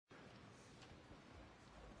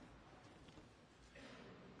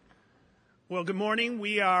Well, good morning.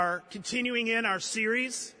 We are continuing in our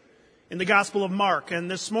series in the Gospel of Mark,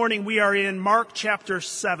 and this morning we are in Mark chapter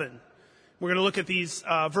 7. We're going to look at these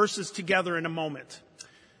verses together in a moment.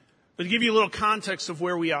 But to give you a little context of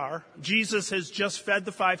where we are, Jesus has just fed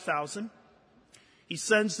the 5,000. He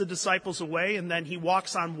sends the disciples away, and then he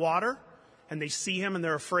walks on water, and they see him and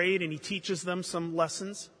they're afraid, and he teaches them some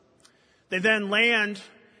lessons. They then land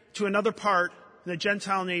to another part, the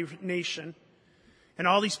Gentile nation, and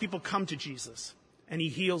all these people come to Jesus, and he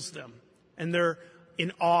heals them, and they're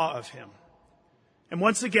in awe of him. And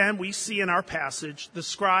once again, we see in our passage, the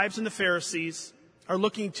scribes and the Pharisees are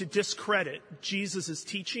looking to discredit Jesus'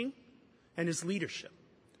 teaching and his leadership.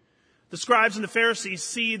 The scribes and the Pharisees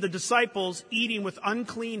see the disciples eating with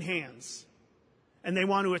unclean hands, and they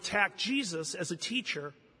want to attack Jesus as a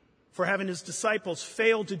teacher for having his disciples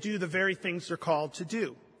fail to do the very things they're called to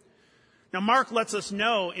do. Now, Mark lets us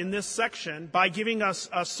know in this section, by giving us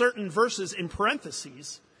certain verses in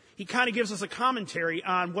parentheses, he kind of gives us a commentary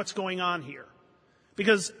on what's going on here.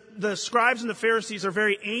 Because the scribes and the Pharisees are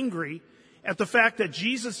very angry at the fact that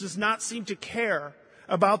Jesus does not seem to care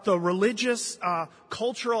about the religious,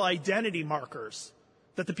 cultural identity markers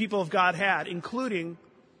that the people of God had, including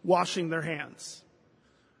washing their hands.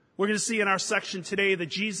 We're going to see in our section today that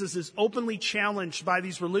Jesus is openly challenged by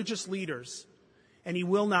these religious leaders, and he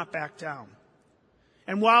will not back down.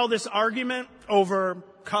 And while this argument over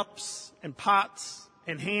cups and pots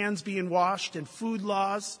and hands being washed and food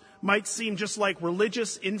laws might seem just like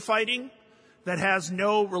religious infighting that has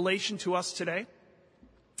no relation to us today,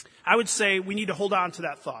 I would say we need to hold on to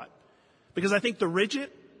that thought. Because I think the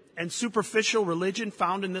rigid and superficial religion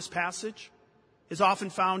found in this passage is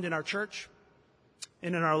often found in our church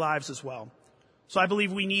and in our lives as well. So I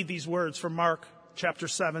believe we need these words from Mark chapter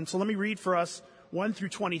 7. So let me read for us 1 through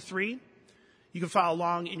 23. You can follow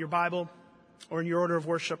along in your Bible or in your order of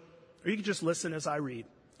worship, or you can just listen as I read.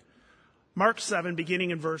 Mark 7,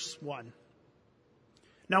 beginning in verse 1.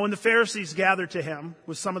 Now when the Pharisees gathered to him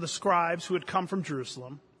with some of the scribes who had come from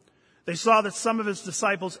Jerusalem, they saw that some of his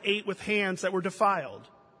disciples ate with hands that were defiled,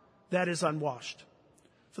 that is, unwashed.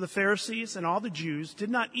 For the Pharisees and all the Jews did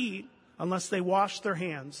not eat unless they washed their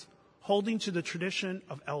hands, holding to the tradition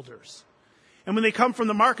of elders. And when they come from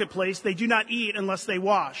the marketplace, they do not eat unless they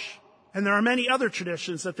wash. And there are many other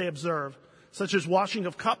traditions that they observe, such as washing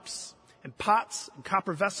of cups and pots and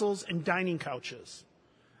copper vessels and dining couches.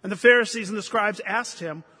 And the Pharisees and the scribes asked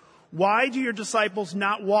him, "Why do your disciples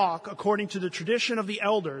not walk according to the tradition of the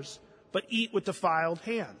elders, but eat with defiled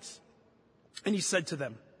hands?" And he said to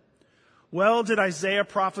them, "Well did Isaiah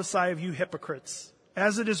prophesy of you hypocrites,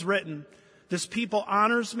 as it is written, 'This people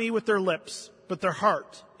honors me with their lips, but their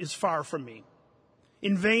heart is far from me.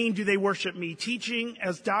 In vain do they worship me, teaching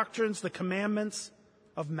as doctrines the commandments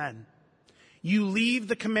of men. You leave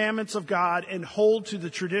the commandments of God and hold to the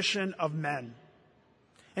tradition of men.'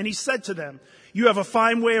 And he said to them, 'You have a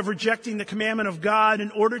fine way of rejecting the commandment of God in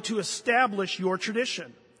order to establish your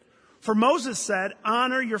tradition. For Moses said,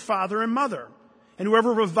 honor your father and mother, and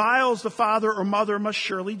whoever reviles the father or mother must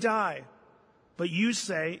surely die. But you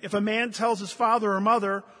say, if a man tells his father or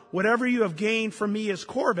mother, whatever you have gained from me is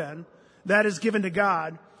Corban, that is given to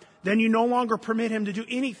God, then you no longer permit him to do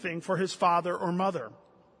anything for his father or mother,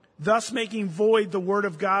 thus making void the word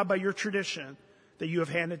of God by your tradition that you have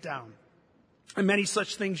handed down. And many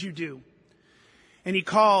such things you do.' And he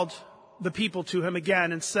called the people to him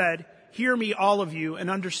again and said, 'Hear me, all of you, and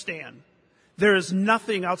understand. There is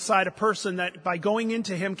nothing outside a person that by going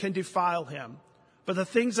into him can defile him, but the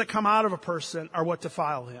things that come out of a person are what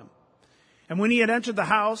defile him.' And when he had entered the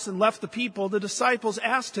house and left the people, the disciples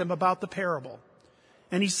asked him about the parable.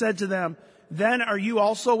 And he said to them, 'Then are you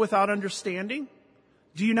also without understanding?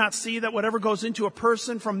 Do you not see that whatever goes into a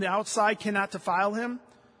person from the outside cannot defile him,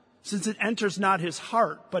 since it enters not his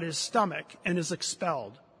heart, but his stomach, and is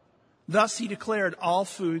expelled? Thus he declared all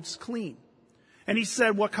foods clean. And he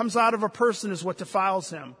said, what comes out of a person is what defiles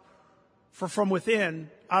him. For from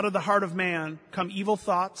within, out of the heart of man, come evil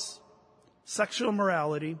thoughts, sexual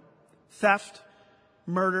immorality, theft,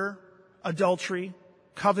 murder, adultery,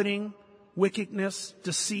 coveting, wickedness,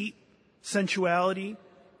 deceit, sensuality,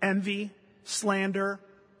 envy, slander,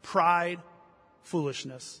 pride,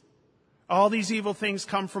 foolishness. All these evil things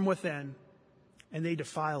come from within, and they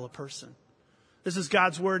defile a person.'" This is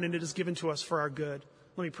God's word, and it is given to us for our good.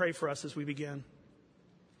 Let me pray for us as we begin.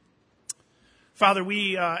 Father,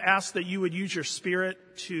 we ask that you would use your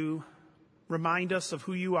Spirit to remind us of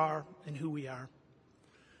who you are and who we are.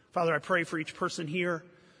 Father, I pray for each person here,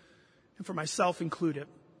 and for myself included,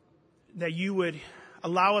 that you would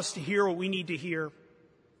allow us to hear what we need to hear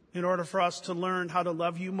in order for us to learn how to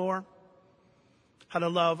love you more, how to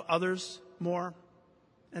love others more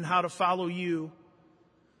and how to follow you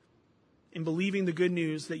in believing the good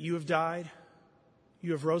news that you have died,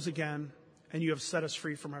 you have rose again, and you have set us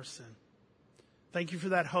free from our sin. Thank you for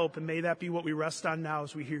that hope, and may that be what we rest on now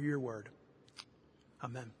as we hear your word.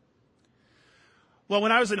 Amen. Well,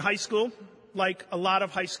 when I was in high school, like a lot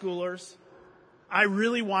of high schoolers, I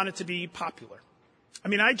really wanted to be popular.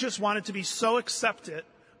 I just wanted to be so accepted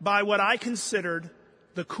by what I considered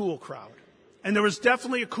the cool crowd. And there was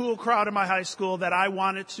definitely a cool crowd in my high school that I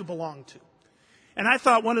wanted to belong to. And I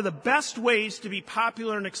thought one of the best ways to be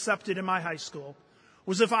popular and accepted in my high school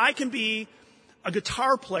was if I can be a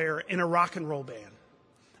guitar player in a rock and roll band.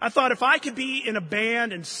 I thought if I could be in a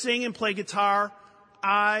band and sing and play guitar,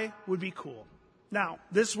 I would be cool. Now,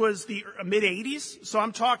 this was the mid-'80s, so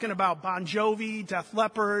I'm talking about Bon Jovi, Def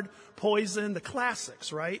Leppard, Poison, the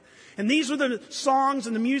classics, right? And these were the songs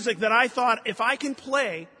and the music that I thought if I can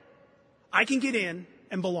play, I can get in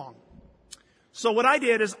and belong. So what I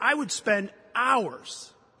did is I would spend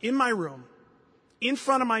hours in my room, in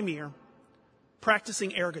front of my mirror,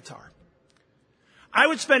 practicing air guitar. I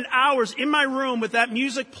would spend hours in my room with that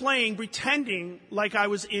music playing, pretending like I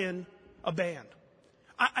was in a band.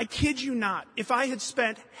 I kid you not. If I had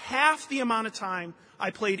spent half the amount of time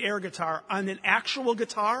I played air guitar on an actual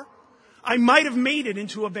guitar, I might have made it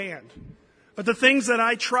into a band. But the things that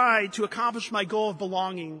I tried to accomplish my goal of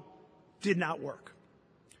belonging did not work.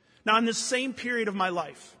 Now, in this same period of my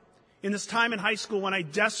life, in this time in high school when I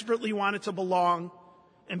desperately wanted to belong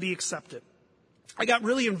and be accepted, I got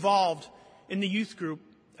really involved in the youth group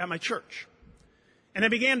at my church. And I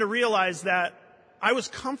began to realize that I was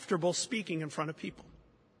comfortable speaking in front of people.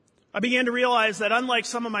 I began to realize that unlike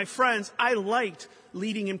some of my friends, I liked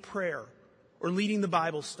leading in prayer or leading the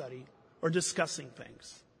Bible study or discussing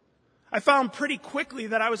things. I found pretty quickly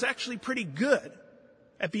that I was actually pretty good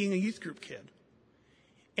at being a youth group kid.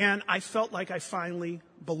 And I felt like I finally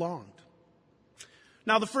belonged.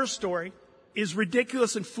 Now, the first story is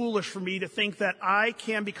ridiculous and foolish for me to think that I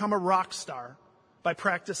can become a rock star by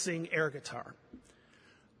practicing air guitar.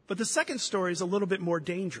 But the second story is a little bit more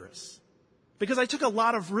dangerous because I took a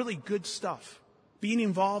lot of really good stuff, being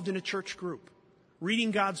involved in a church group,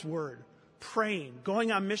 reading God's word, praying,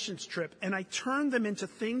 going on missions trip, and I turned them into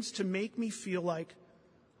things to make me feel like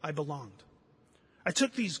I belonged. I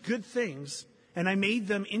took these good things and I made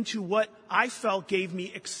them into what I felt gave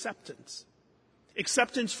me acceptance.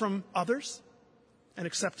 Acceptance from others and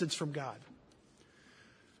acceptance from God.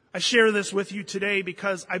 I share this with you today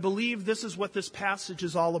because I believe this is what this passage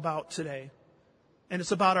is all about today. And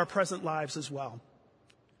it's about our present lives as well.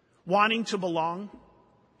 Wanting to belong,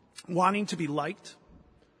 wanting to be liked,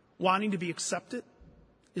 wanting to be accepted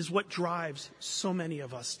is what drives so many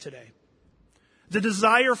of us today. The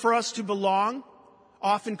desire for us to belong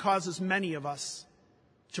often causes many of us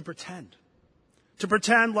to pretend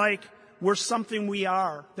like we're something we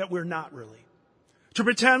are that we're not really. To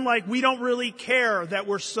pretend like we don't really care that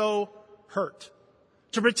we're so hurt.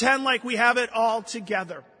 To pretend like we have it all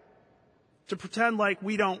together. To pretend like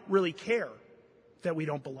we don't really care that we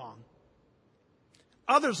don't belong.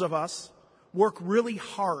 Others of us work really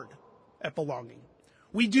hard at belonging.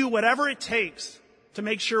 We do whatever it takes to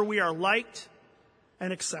make sure we are liked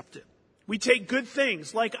and accepted. We take good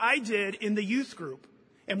things like I did in the youth group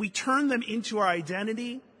and we turn them into our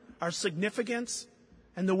identity, our significance,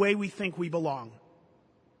 and the way we think we belong.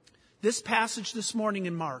 This passage this morning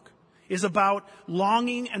in Mark is about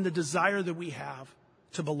longing and the desire that we have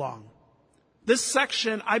to belong. This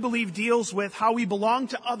section, I believe, deals with how we belong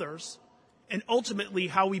to others and ultimately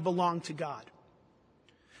how we belong to God.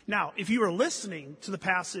 Now, if you were listening to the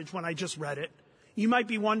passage when I just read it, you might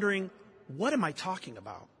be wondering, what am I talking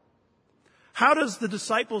about? How does the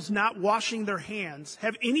disciples not washing their hands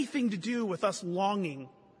have anything to do with us longing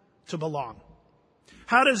to belong?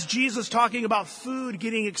 How does Jesus talking about food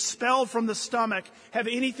getting expelled from the stomach have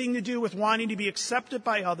anything to do with wanting to be accepted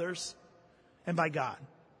by others and by God?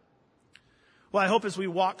 Well, I hope as we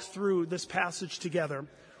walk through this passage together,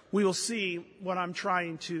 we will see what I'm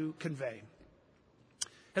trying to convey.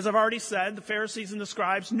 As I've already said, the Pharisees and the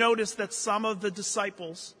scribes noticed that some of the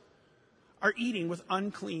disciples are eating with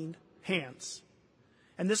unclean hands.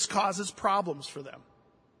 And this causes problems for them.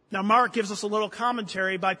 Now, Mark gives us a little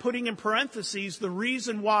commentary by putting in parentheses the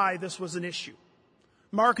reason why this was an issue.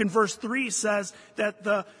 Mark in verse 3 says that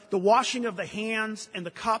the washing of the hands and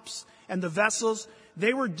the cups and the vessels,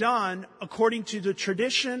 they were done according to the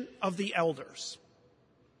tradition of the elders.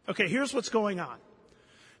 Okay, here's what's going on.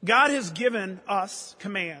 God has given us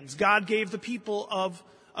commands. God gave the people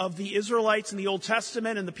of the Israelites in the Old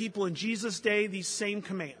Testament and the people in Jesus' day these same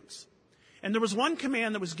commands. And there was one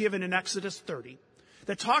command that was given in Exodus 30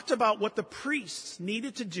 that talked about what the priests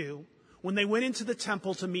needed to do when they went into the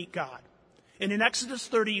temple to meet God. And in Exodus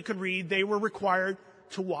 30, you could read they were required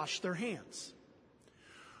to wash their hands.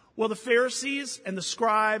 Well, the Pharisees and the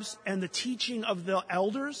scribes and the teaching of the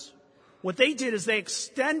elders, what they did is they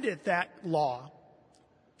extended that law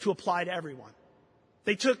to apply to everyone.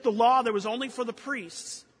 They took the law that was only for the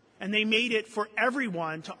priests and they made it for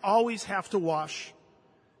everyone to always have to wash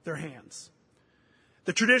their hands.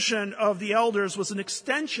 The tradition of the elders was an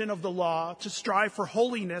extension of the law to strive for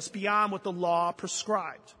holiness beyond what the law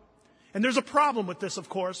prescribed. And there's a problem with this, of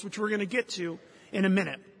course, which we're going to get to in a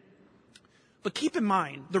minute. But keep in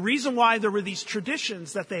mind, the reason why there were these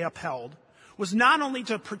traditions that they upheld was not only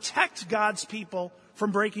to protect God's people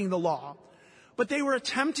from breaking the law, but they were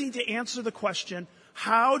attempting to answer the question,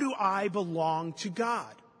 how do I belong to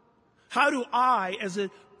God? How do I, as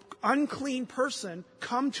an unclean person,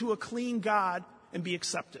 come to a clean God and be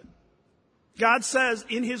accepted? God says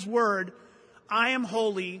in his word, I am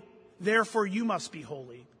holy, therefore you must be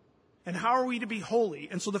holy. And how are we to be holy?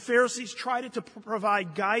 And so the Pharisees tried to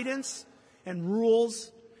provide guidance and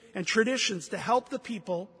rules and traditions to help the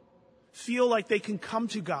people feel like they can come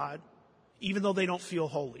to God even though they don't feel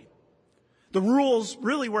holy. The rules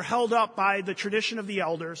really were held up by the tradition of the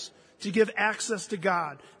elders to give access to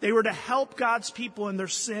God. They were to help God's people in their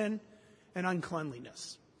sin and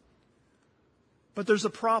uncleanliness. But there's a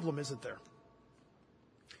problem, isn't there?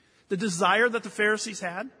 The desire that the Pharisees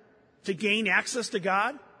had to gain access to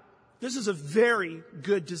God, this is a very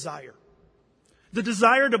good desire. The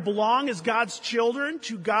desire to belong as God's children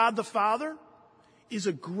to God the Father is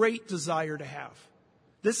a great desire to have.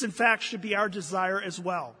 This, in fact, should be our desire as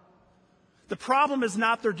well. The problem is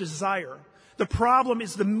not their desire. The problem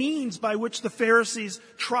is the means by which the Pharisees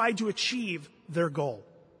tried to achieve their goal.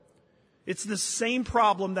 It's the same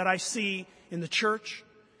problem that I see in the church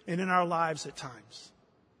and in our lives at times.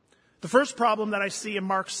 The first problem that I see in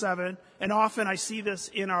Mark 7, and often I see this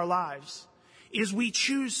in our lives, is we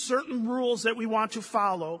choose certain rules that we want to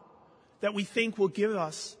follow that we think will give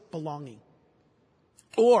us belonging.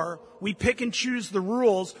 Or we pick and choose the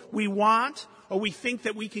rules we want or we think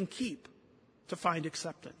that we can keep to find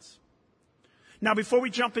acceptance. Now, before we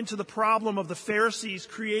jump into the problem of the Pharisees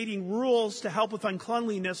creating rules to help with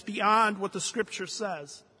uncleanliness beyond what the Scripture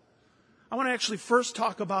says, I want to actually first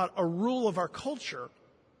talk about a rule of our culture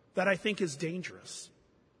that I think is dangerous.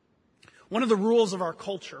 One of the rules of our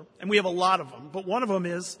culture, and we have a lot of them, but one of them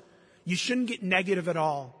is you shouldn't get negative at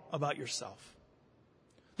all about yourself.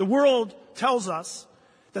 The world tells us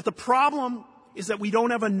that the problem is that we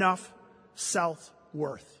don't have enough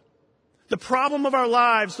self-worth. The problem of our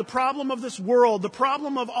lives, the problem of this world, the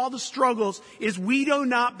problem of all the struggles is we do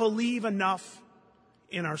not believe enough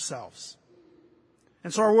in ourselves.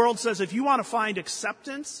 And so our world says if you want to find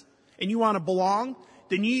acceptance and you want to belong,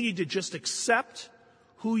 then you need to just accept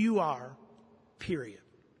who you are, period.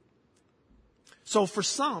 So for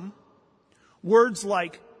some, words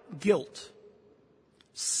like guilt,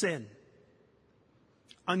 sin,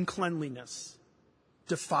 uncleanliness,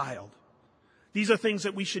 defiled, these are things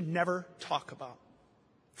that we should never talk about.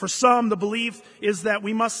 For some, the belief is that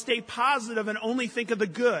we must stay positive and only think of the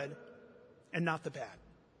good and not the bad.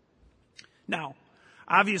 Now,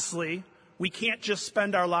 obviously, we can't just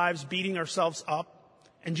spend our lives beating ourselves up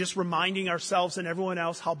and just reminding ourselves and everyone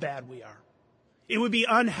else how bad we are. It would be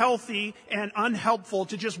unhealthy and unhelpful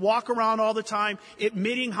to just walk around all the time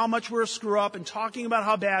admitting how much we're a screw up and talking about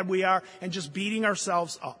how bad we are and just beating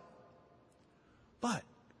ourselves up. But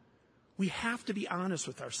we have to be honest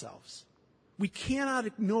with ourselves. We cannot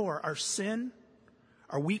ignore our sin,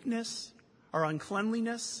 our weakness, our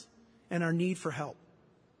uncleanliness, and our need for help.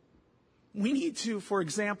 We need to, for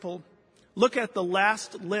example, look at the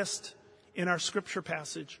last list in our scripture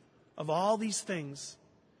passage of all these things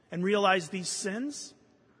and realize these sins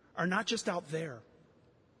are not just out there,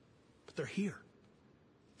 but they're here.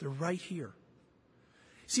 They're right here.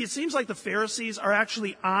 See, it seems like the Pharisees are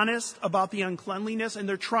actually honest about the uncleanliness and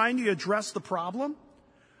they're trying to address the problem,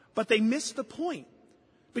 but they miss the point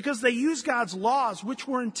because they use God's laws, which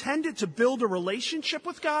were intended to build a relationship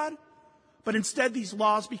with God, but instead these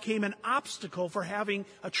laws became an obstacle for having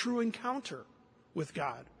a true encounter with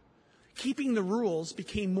God. Keeping the rules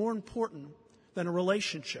became more important than a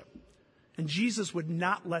relationship, and Jesus would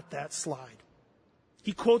not let that slide.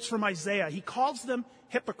 He quotes from Isaiah. He calls them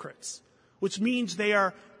hypocrites, which means they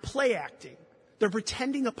are play acting. They're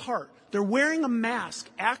pretending a part. They're wearing a mask,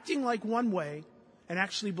 acting like one way and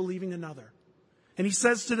actually believing another. And he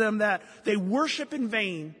says to them that they worship in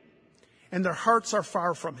vain and their hearts are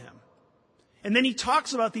far from him. And then he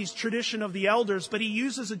talks about these tradition of the elders, but he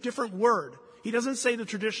uses a different word. He doesn't say the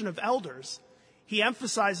tradition of elders. he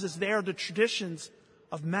emphasizes they are the traditions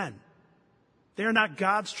of men. They are not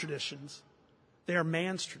God's traditions. They are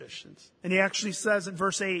man's traditions. And he actually says in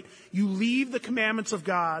verse 8, you leave the commandments of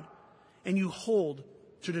God and you hold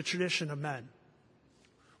to the tradition of men.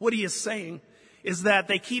 What he is saying is that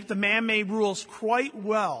they keep the man-made rules quite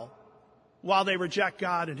well while they reject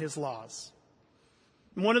God and his laws.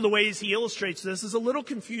 And one of the ways he illustrates this is a little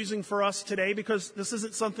confusing for us today because this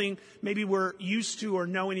isn't something maybe we're used to or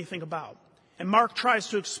know anything about. And Mark tries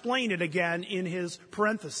to explain it again in his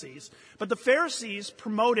parentheses. But the Pharisees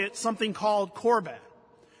promoted something called korban,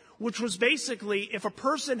 which was basically if a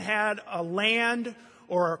person had a land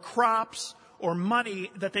or crops or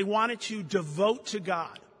money that they wanted to devote to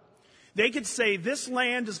God, they could say this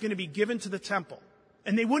land is going to be given to the temple.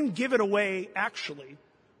 And they wouldn't give it away actually,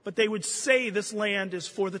 but they would say this land is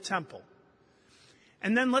for the temple.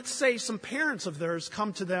 And then let's say some parents of theirs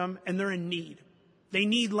come to them and they're in need. They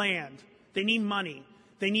need land. They need money.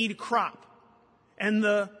 They need a crop. And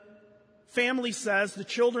the family says, the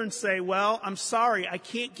children say, well, I'm sorry, I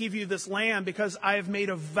can't give you this land because I have made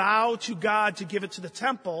a vow to God to give it to the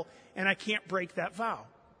temple, and I can't break that vow.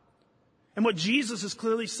 And what Jesus is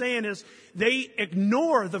clearly saying is they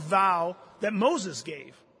ignore the vow that Moses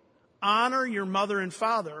gave. Honor your mother and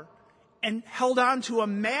father, and held on to a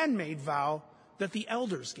man-made vow that the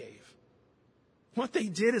elders gave. What they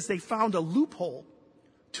did is they found a loophole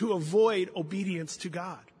to avoid obedience to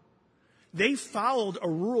God. They followed a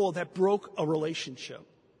rule that broke a relationship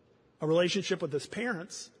with his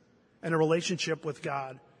parents and a relationship with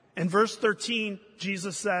God. In verse 13,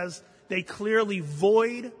 Jesus says they clearly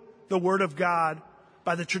void the word of God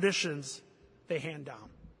by the traditions they hand down.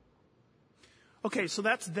 Okay, so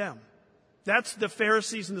that's them. That's the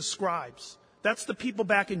Pharisees and the scribes. That's the people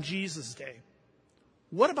back in Jesus' day.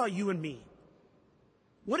 What about you and me?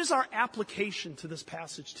 What is our application to this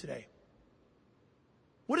passage today?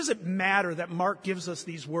 What does it matter that Mark gives us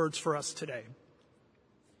these words for us today?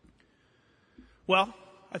 Well,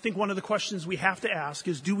 I think one of the questions we have to ask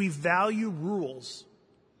is, do we value rules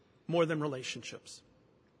more than relationships?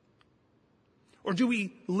 Or do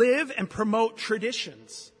we live and promote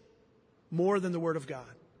traditions more than the Word of God?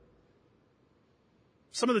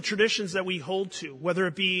 Some of the traditions that we hold to, whether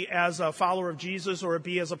it be as a follower of Jesus or it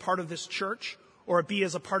be as a part of this church or it be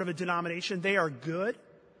as a part of a denomination, they are good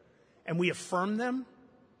and we affirm them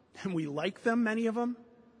and we like them, many of them.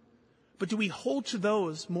 But do we hold to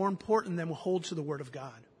those more important than we hold to the Word of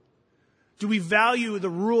God? Do we value the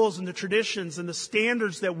rules and the traditions and the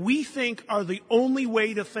standards that we think are the only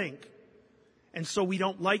way to think? And so we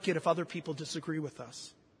don't like it if other people disagree with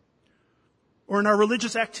us. Or in our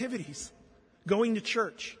religious activities, going to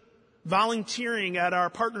church, volunteering at our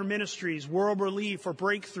partner ministries, World Relief or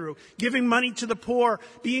Breakthrough, giving money to the poor,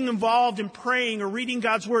 being involved in praying or reading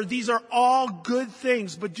God's Word. These are all good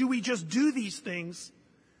things, but do we just do these things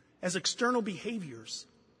as external behaviors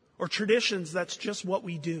or traditions that's just what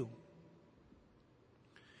we do?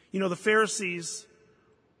 You know, the Pharisees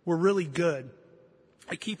were really good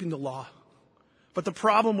at keeping the law. But the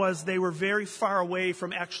problem was they were very far away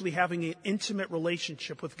from actually having an intimate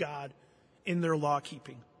relationship with God in their law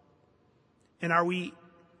keeping. And are we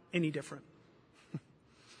any different?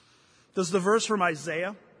 Does the verse from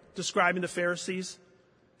Isaiah describing the Pharisees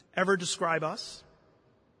ever describe us?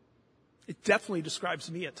 It definitely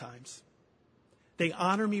describes me at times. They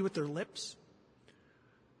honor me with their lips,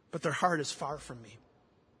 but their heart is far from me.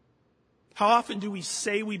 How often do we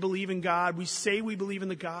say we believe in God? We say we believe in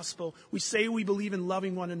the gospel. We say we believe in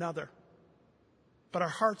loving one another. But our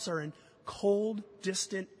hearts are in cold,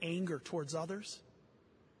 distant anger towards others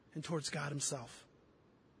and towards God himself.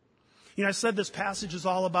 You know, I said this passage is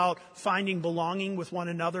all about finding belonging with one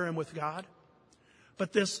another and with God.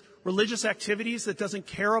 But this religious activities that doesn't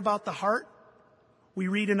care about the heart, we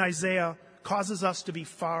read in Isaiah, causes us to be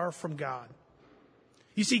far from God.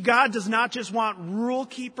 You see, God does not just want rule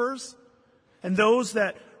keepers and those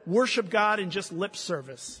that worship God in just lip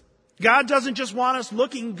service. God doesn't just want us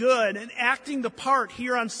looking good and acting the part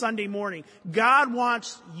here on Sunday morning. God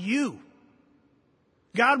wants you.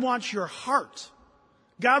 God wants your heart.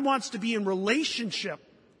 God wants to be in relationship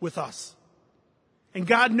with us. And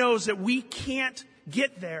God knows that we can't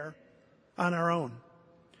get there on our own.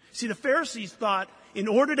 See, the Pharisees thought in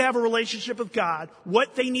order to have a relationship with God,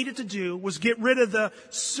 what they needed to do was get rid of the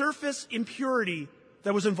surface impurity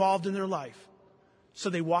that was involved in their life. So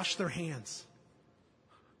they washed their hands.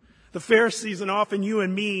 The Pharisees, and often you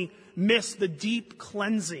and me, miss the deep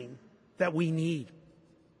cleansing that we need.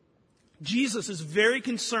 Jesus is very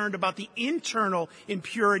concerned about the internal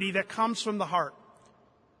impurity that comes from the heart.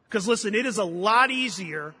 Because listen, it is a lot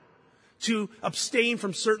easier to abstain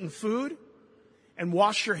from certain food and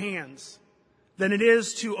wash your hands than it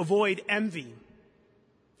is to avoid envy,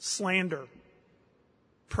 slander,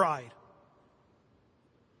 pride.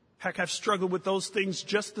 Heck, I've struggled with those things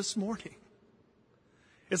just this morning.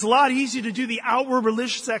 It's a lot easier to do the outward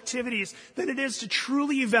religious activities than it is to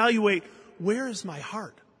truly evaluate, where is my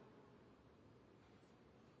heart?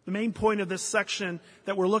 The main point of this section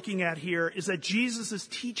that we're looking at here is that Jesus is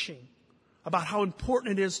teaching about how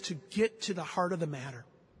important it is to get to the heart of the matter.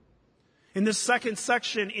 In this second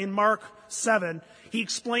section in Mark 7, he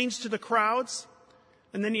explains to the crowds,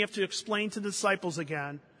 and then you have to explain to the disciples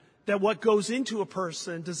again, that what goes into a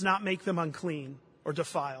person does not make them unclean or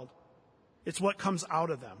defiled. It's what comes out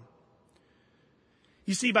of them.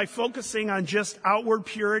 You see, by focusing on just outward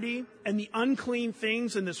purity and the unclean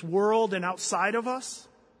things in this world and outside of us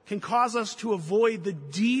can cause us to avoid the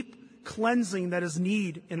deep cleansing that is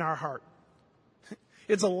needed in our heart.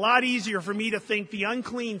 It's a lot easier for me to think the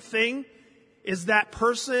unclean thing is that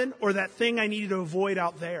person or that thing I need to avoid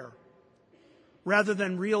out there, rather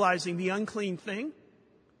than realizing the unclean thing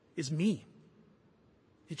is me.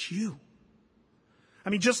 It's you.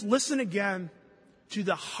 I mean, just listen again to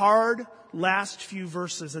the hard last few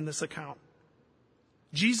verses in this account.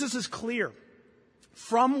 Jesus is clear.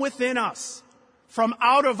 From within us, from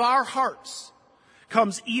out of our hearts,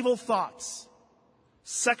 comes evil thoughts,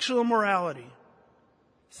 sexual immorality,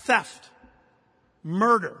 theft,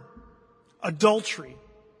 murder, adultery,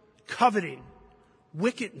 coveting,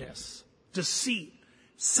 wickedness, deceit,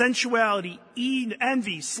 sensuality,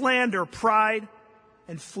 envy, slander, pride,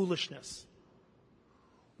 and foolishness.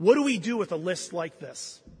 What do we do with a list like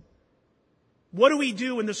this? What do we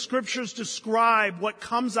do when the scriptures describe what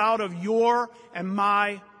comes out of your and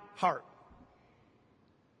my heart?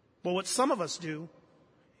 Well, what some of us do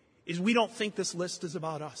is we don't think this list is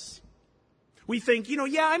about us. We think,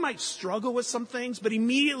 yeah, I might struggle with some things, but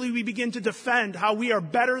immediately we begin to defend how we are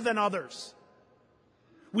better than others.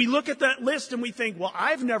 We look at that list and we think, well,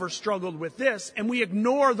 I've never struggled with this, and we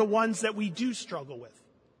ignore the ones that we do struggle with.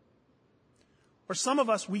 Or some of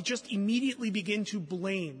us, we just immediately begin to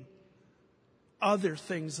blame other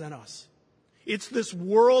things than us. It's this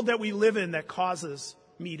world that we live in that causes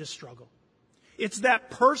me to struggle. It's that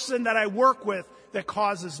person that I work with that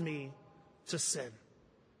causes me to sin.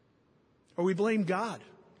 Or we blame God.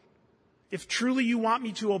 If truly you want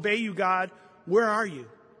me to obey you, God, where are you?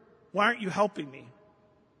 Why aren't you helping me?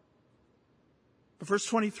 But verse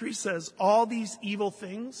 23 says, all these evil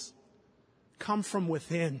things come from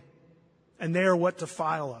within, and they are what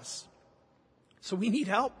defile us. So we need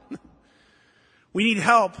help. We need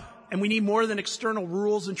help, and we need more than external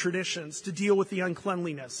rules and traditions to deal with the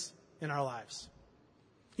uncleanliness in our lives.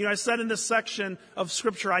 I said in this section of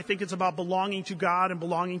Scripture, I think it's about belonging to God and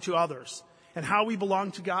belonging to others. And how we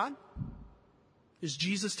belong to God is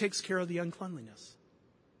Jesus takes care of the uncleanliness.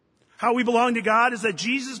 How we belong to God is that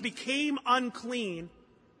Jesus became unclean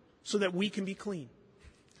so that we can be clean.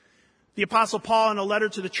 The Apostle Paul, in a letter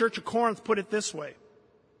to the church of Corinth, put it this way.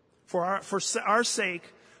 For our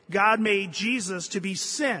sake, God made Jesus to be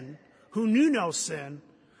sin, who knew no sin,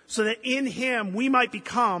 so that in him we might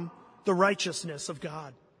become the righteousness of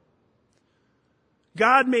God.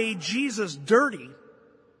 God made Jesus dirty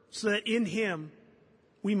so that in him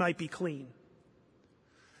we might be clean.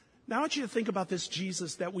 Now I want you to think about this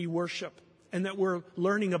Jesus that we worship and that we're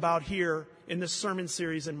learning about here in this sermon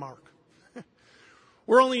series in Mark.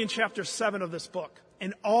 We're only in chapter 7 of this book,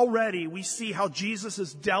 and already we see how Jesus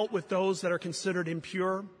has dealt with those that are considered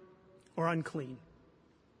impure or unclean.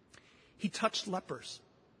 He touched lepers.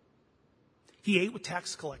 He ate with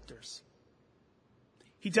tax collectors.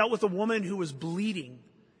 He dealt with a woman who was bleeding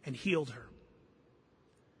and healed her.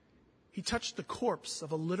 He touched the corpse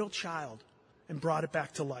of a little child and brought it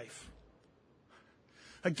back to life.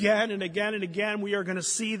 Again and again and again, we are going to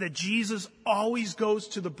see that Jesus always goes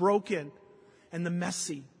to the broken and the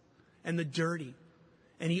messy and the dirty,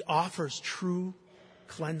 and he offers true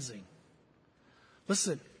cleansing.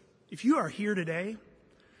 Listen, if you are here today,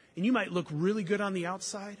 and you might look really good on the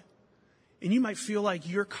outside, and you might feel like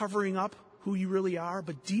you're covering up who you really are,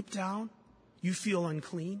 but deep down, you feel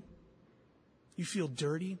unclean. You feel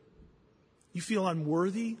dirty. You feel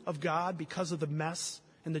unworthy of God because of the mess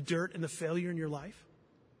and the dirt and the failure in your life.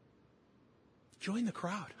 Join the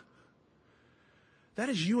crowd. That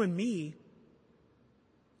is you and me.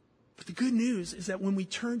 But the good news is that when we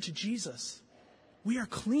turn to Jesus, we are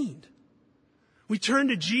cleaned. We turn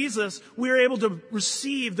to Jesus, we are able to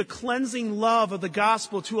receive the cleansing love of the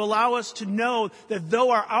gospel to allow us to know that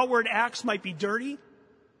though our outward acts might be dirty,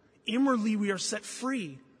 inwardly we are set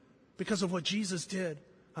free because of what Jesus did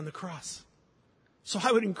on the cross. So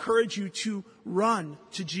I would encourage you to run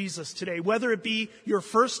to Jesus today, whether it be your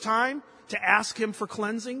first time to ask him for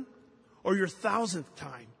cleansing or your 1,000th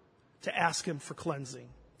time to ask him for cleansing.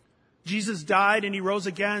 Jesus died and he rose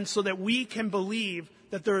again so that we can believe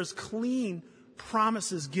that there is clean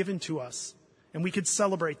promises given to us, and we could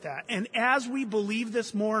celebrate that. And as we believe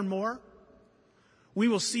this more and more, we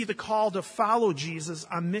will see the call to follow Jesus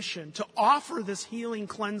on mission, to offer this healing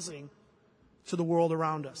cleansing to the world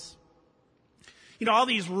around us. You know, all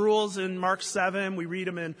these rules in Mark 7, we read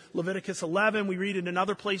them in Leviticus 11, we read it in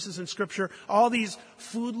other places in Scripture, all these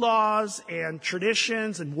food laws and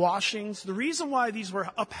traditions and washings. The reason why these were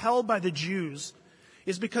upheld by the Jews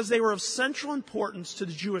is because they were of central importance to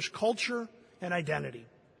the Jewish culture and identity.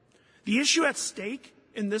 The issue at stake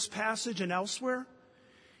in this passage and elsewhere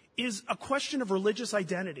is a question of religious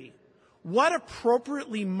identity. What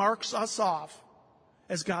appropriately marks us off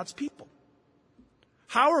as God's people?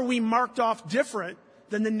 How are we marked off different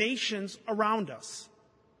than the nations around us?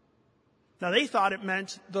 Now, they thought it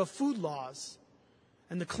meant the food laws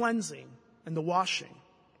and the cleansing and the washing.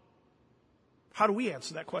 How do we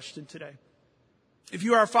answer that question today? If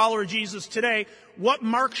you are a follower of Jesus today, what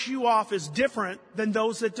marks you off as different than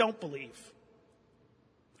those that don't believe?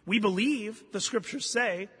 We believe, the Scriptures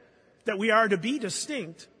say, that we are to be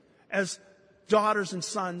distinct as daughters and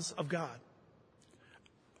sons of God.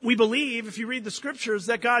 We believe, if you read the Scriptures,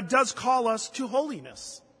 that God does call us to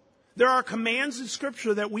holiness. There are commands in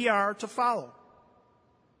Scripture that we are to follow.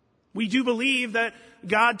 We do believe that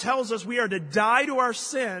God tells us we are to die to our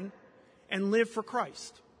sin and live for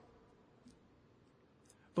Christ.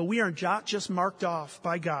 But we are not just marked off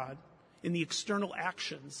by God in the external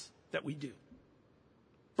actions that we do.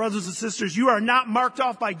 Brothers and sisters, you are not marked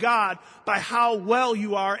off by God by how well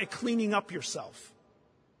you are at cleaning up yourself.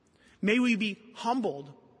 May we be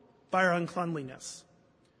humbled by our uncleanliness.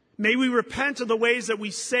 May we repent of the ways that we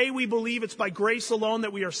say we believe it's by grace alone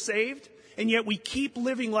that we are saved, and yet we keep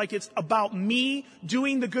living like it's about me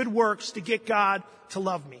doing the good works to get God to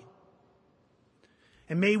love me.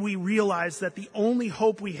 And may we realize that the only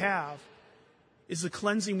hope we have is the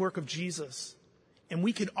cleansing work of Jesus, and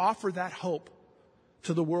we can offer that hope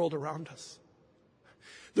to the world around us.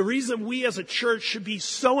 The reason we as a church should be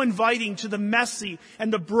so inviting to the messy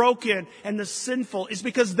and the broken and the sinful is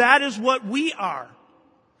because that is what we are.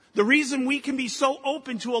 The reason we can be so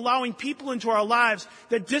open to allowing people into our lives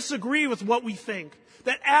that disagree with what we think,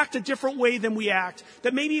 that act a different way than we act,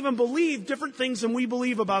 that maybe even believe different things than we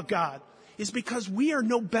believe about God, is because we are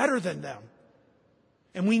no better than them.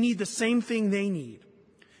 And we need the same thing they need.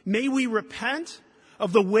 May we repent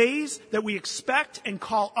of the ways that we expect and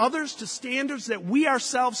call others to standards that we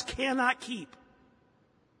ourselves cannot keep.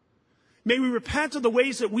 May we repent of the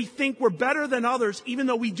ways that we think we're better than others, even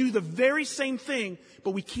though we do the very same thing,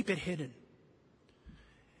 but we keep it hidden.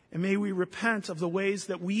 And may we repent of the ways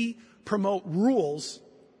that we promote rules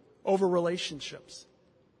over relationships.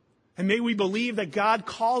 And may we believe that God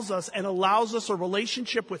calls us and allows us a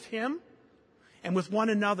relationship with Him and with one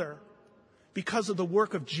another because of the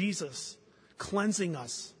work of Jesus cleansing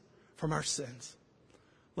us from our sins.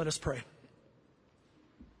 Let us pray.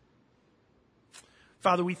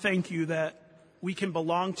 Father, we thank you that we can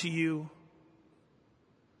belong to you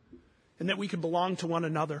and that we can belong to one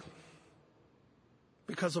another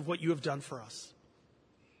because of what you have done for us.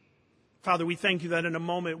 Father, we thank you that in a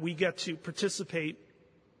moment we get to participate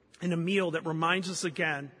in a meal that reminds us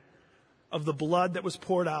again of the blood that was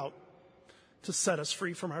poured out to set us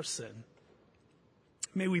free from our sin.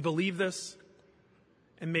 May we believe this,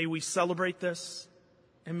 and may we celebrate this,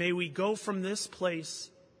 and may we go from this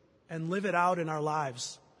place and live it out in our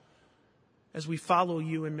lives as we follow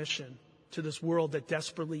you in mission to this world that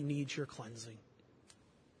desperately needs your cleansing.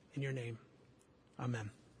 In your name,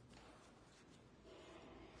 amen.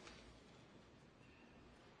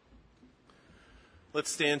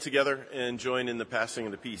 Let's stand together and join in the passing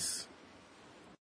of the peace.